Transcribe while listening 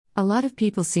A lot of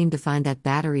people seem to find that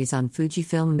batteries on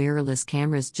Fujifilm mirrorless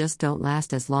cameras just don't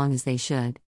last as long as they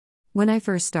should. When I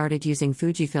first started using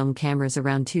Fujifilm cameras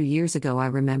around 2 years ago, I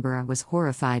remember I was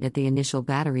horrified at the initial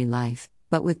battery life,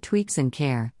 but with tweaks and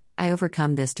care, I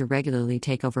overcome this to regularly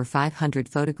take over 500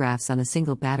 photographs on a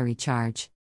single battery charge.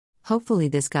 Hopefully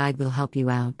this guide will help you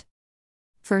out.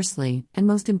 Firstly, and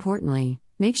most importantly,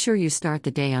 make sure you start the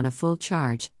day on a full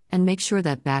charge, and make sure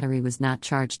that battery was not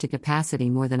charged to capacity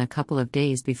more than a couple of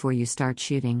days before you start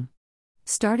shooting.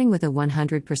 Starting with a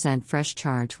 100% fresh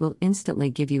charge will instantly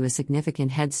give you a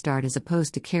significant head start as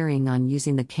opposed to carrying on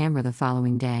using the camera the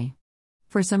following day.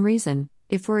 For some reason,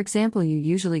 if for example you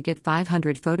usually get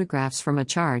 500 photographs from a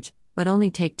charge, but only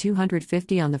take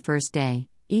 250 on the first day,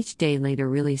 each day later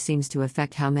really seems to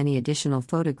affect how many additional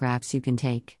photographs you can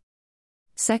take.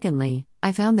 Secondly,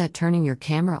 I found that turning your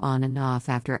camera on and off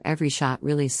after every shot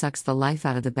really sucks the life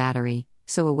out of the battery,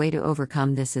 so a way to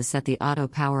overcome this is set the auto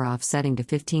power off setting to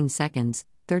 15 seconds,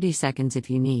 30 seconds if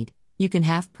you need. You can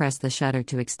half press the shutter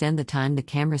to extend the time the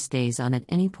camera stays on at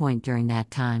any point during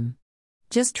that time.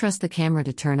 Just trust the camera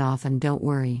to turn off and don't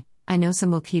worry, I know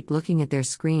some will keep looking at their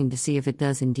screen to see if it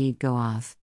does indeed go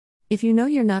off. If you know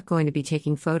you're not going to be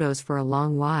taking photos for a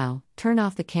long while, turn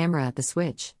off the camera at the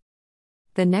switch.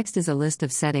 The next is a list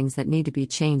of settings that need to be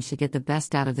changed to get the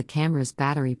best out of the camera's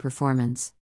battery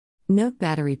performance. Note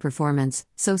battery performance,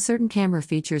 so certain camera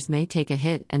features may take a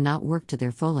hit and not work to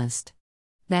their fullest.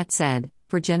 That said,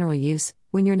 for general use,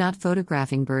 when you're not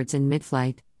photographing birds in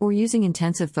mid-flight, or using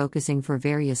intensive focusing for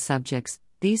various subjects,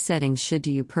 these settings should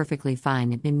do you perfectly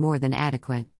fine and be more than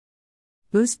adequate.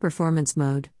 Boost performance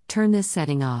mode, turn this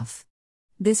setting off.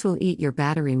 This will eat your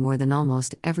battery more than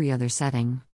almost every other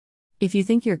setting. If you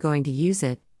think you're going to use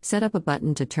it, set up a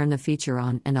button to turn the feature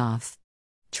on and off.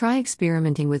 Try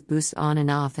experimenting with boost on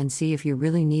and off and see if you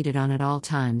really need it on at all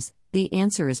times. The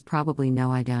answer is probably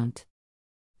no, I don't.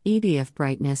 EVF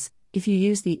brightness, if you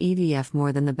use the EVF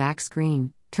more than the back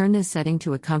screen, turn this setting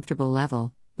to a comfortable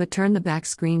level, but turn the back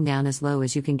screen down as low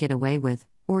as you can get away with,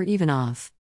 or even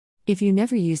off. If you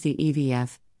never use the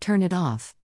EVF, turn it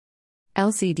off.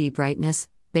 LCD brightness,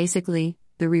 basically,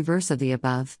 the reverse of the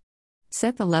above.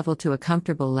 Set the level to a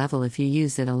comfortable level if you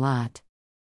use it a lot.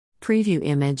 Preview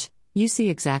image, you see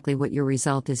exactly what your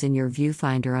result is in your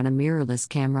viewfinder on a mirrorless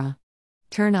camera.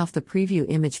 Turn off the preview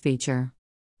image feature.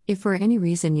 If for any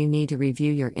reason you need to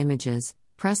review your images,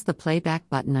 press the playback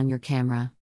button on your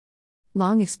camera.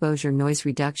 Long exposure noise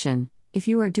reduction, if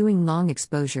you are doing long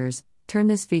exposures, turn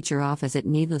this feature off as it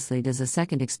needlessly does a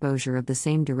second exposure of the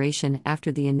same duration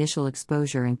after the initial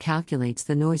exposure and calculates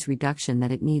the noise reduction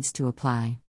that it needs to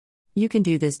apply. You can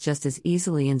do this just as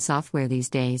easily in software these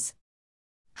days.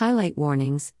 Highlight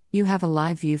warnings, you have a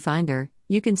live viewfinder,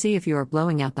 you can see if you are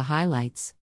blowing out the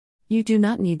highlights. You do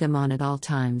not need them on at all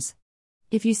times.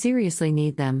 If you seriously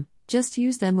need them, just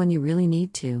use them when you really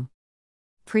need to.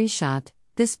 Pre-shot,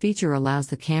 this feature allows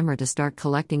the camera to start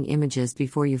collecting images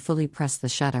before you fully press the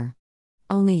shutter.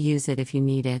 Only use it if you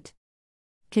need it.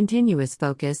 Continuous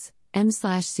focus,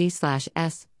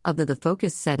 M/C/S, of the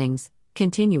focus settings,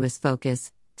 continuous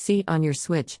focus, C on your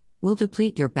switch, will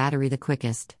deplete your battery the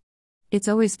quickest. It's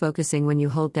always focusing when you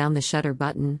hold down the shutter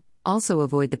button, also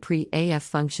avoid the pre-AF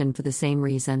function for the same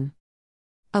reason.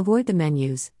 Avoid the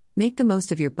menus, make the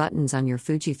most of your buttons on your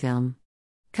Fujifilm.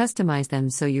 Customize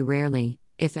them so you rarely,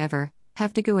 if ever,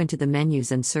 have to go into the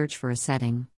menus and search for a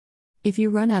setting. If you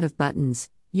run out of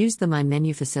buttons, use the My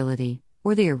Menu facility,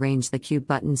 or the Arrange the Cube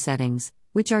button settings,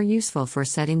 which are useful for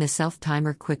setting the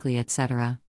self-timer quickly,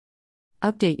 etc.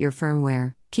 Update your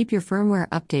firmware, keep your firmware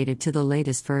updated to the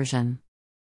latest version.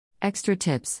 Extra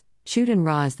tips, shoot in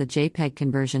RAW as the JPEG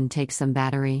conversion takes some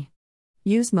battery.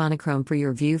 Use monochrome for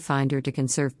your viewfinder to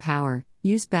conserve power,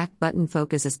 use back button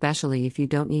focus especially if you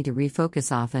don't need to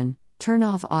refocus often, turn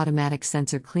off automatic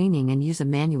sensor cleaning and use a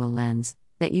manual lens.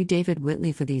 That you David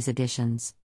Whitley for these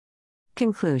additions.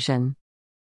 Conclusion.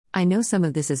 I know some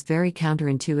of this is very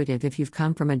counterintuitive if you've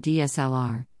come from a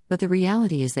DSLR, but the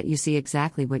reality is that you see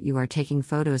exactly what you are taking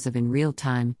photos of in real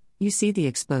time, you see the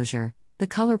exposure, the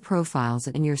color profiles,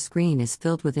 and your screen is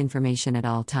filled with information at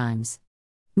all times.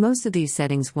 Most of these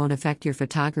settings won't affect your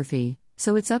photography,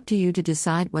 so it's up to you to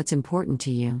decide what's important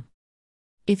to you.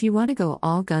 If you want to go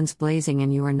all guns blazing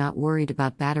and you are not worried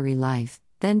about battery life,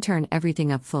 then turn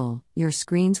everything up full, your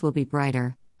screens will be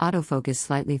brighter, autofocus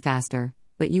slightly faster,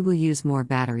 but you will use more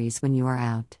batteries when you are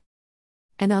out.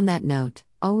 And on that note,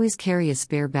 always carry a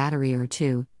spare battery or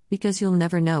two, because you'll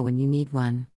never know when you need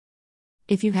one.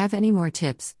 If you have any more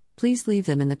tips, please leave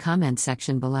them in the comments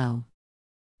section below.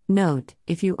 Note,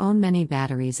 if you own many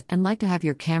batteries and like to have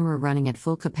your camera running at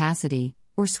full capacity,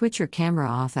 or switch your camera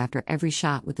off after every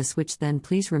shot with the switch, then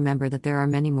please remember that there are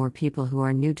many more people who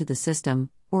are new to the system,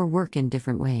 or work in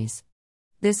different ways.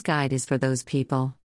 This guide is for those people.